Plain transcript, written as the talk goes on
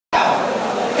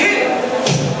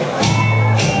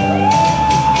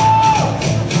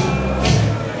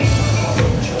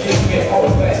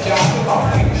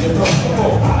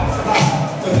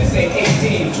But this ain't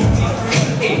 18,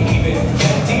 23, ain't even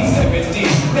 1970.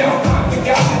 Now I'm the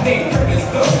guy named Curtis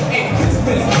Blow, and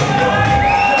Christmas is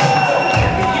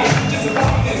every year. Just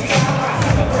about this time I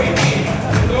celebrate it.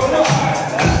 You don't know why?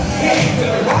 Hey, to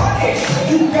the right,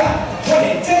 you got what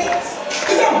it takes.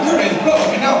 Cause I'm Curtis Blow,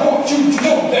 and I want you to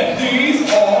know that these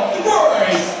are the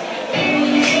words.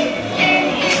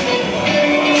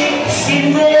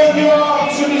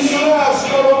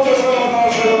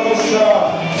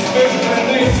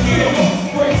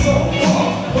 Break so far,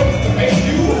 breaks to make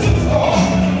you a superstar.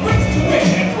 Breaks to win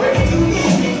and breaks to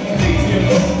lose. And these here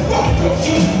look rock your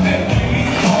shoes. And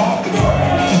these are the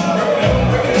words. Break it up,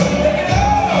 break it up, break it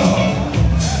up.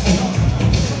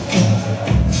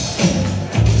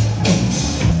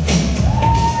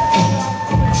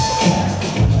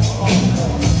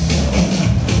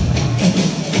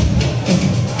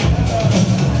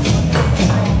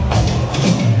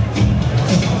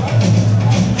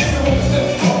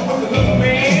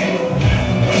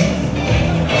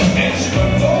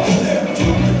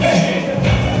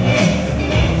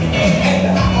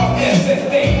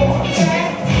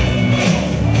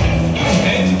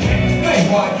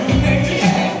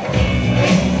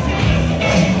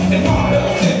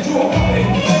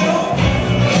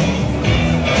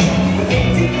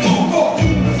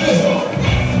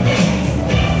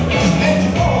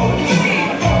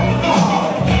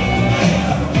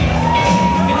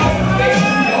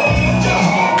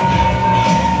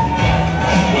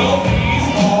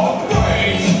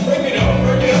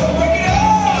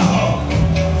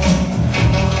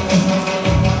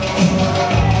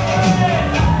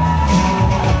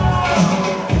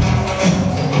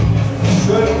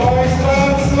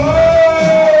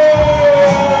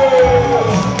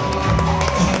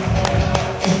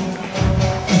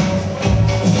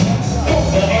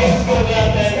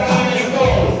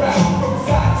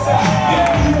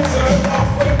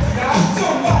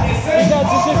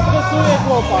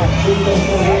 Trudno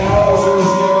wspomniało, że już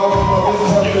niebawem na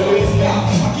Wyspach Tybryckich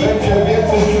będzie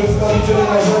więcej przedstawicieli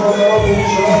naszego narodu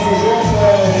niż rasy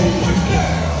żółtej.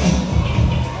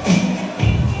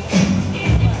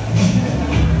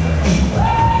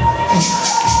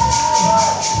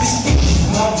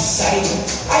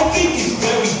 I think it's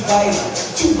very vital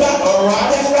to rock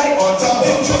around and right on top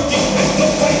and drinking and the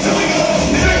way to we go.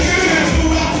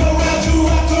 To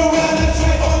rock around, that's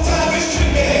right on time and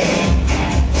drinking.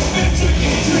 And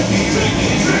drinking, drinking,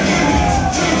 drinking, drinking.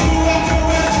 To rock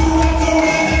around, that's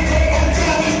right on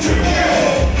time and drinking.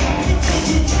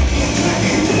 Drinking, drinking,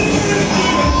 drinking.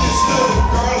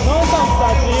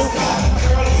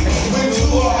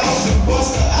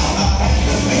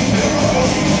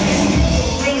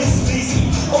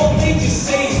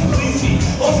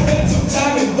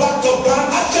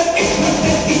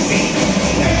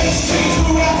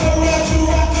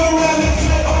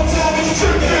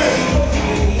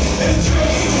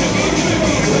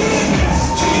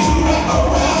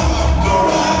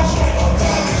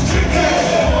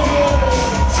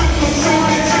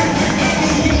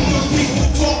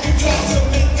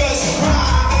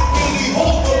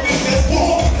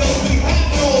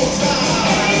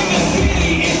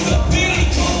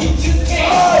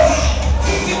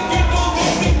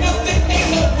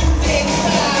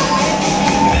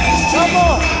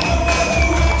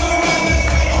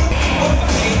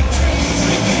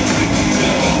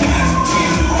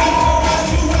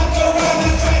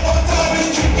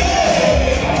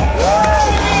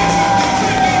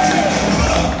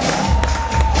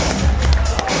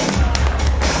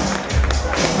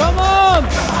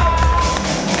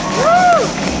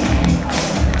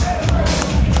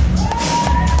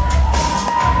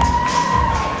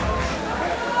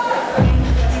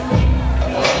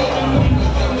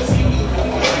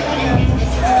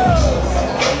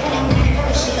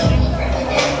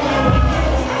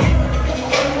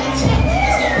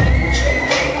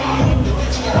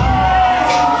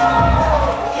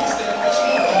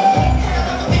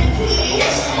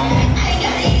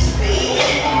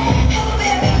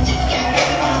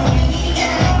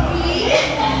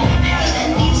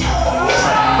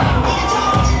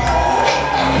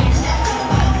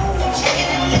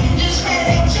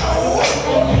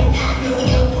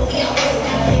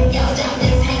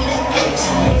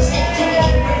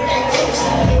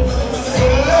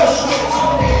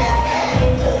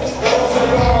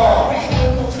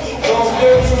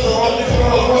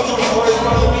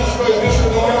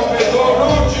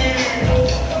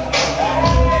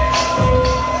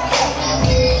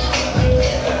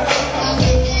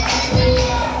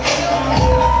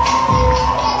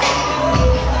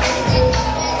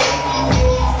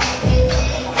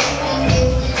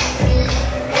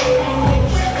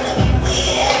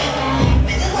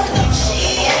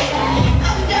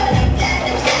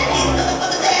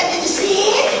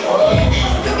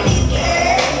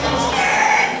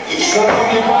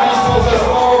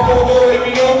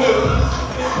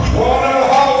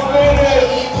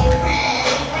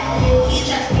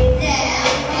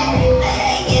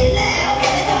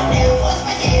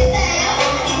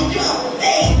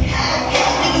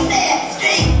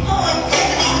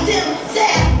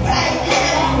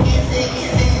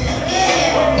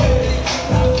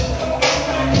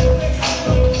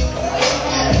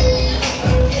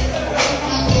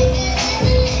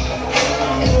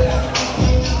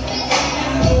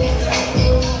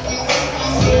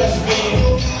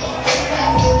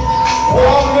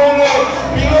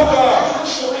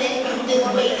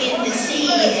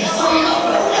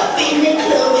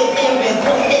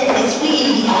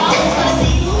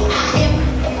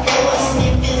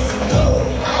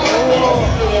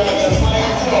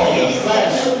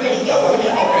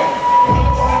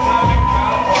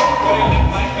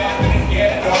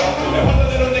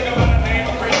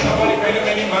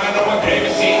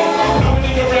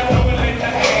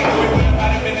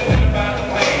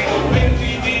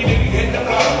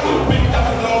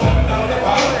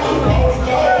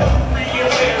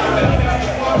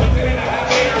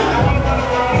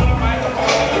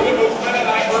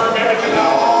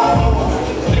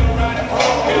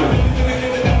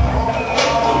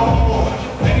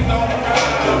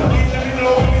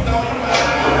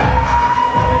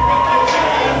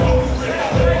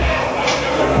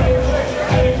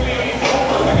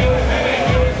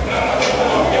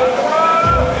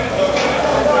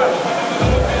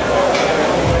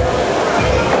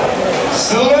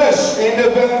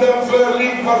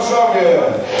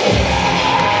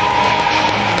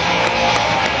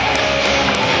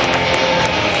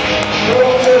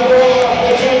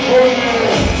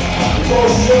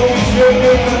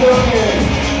 piękne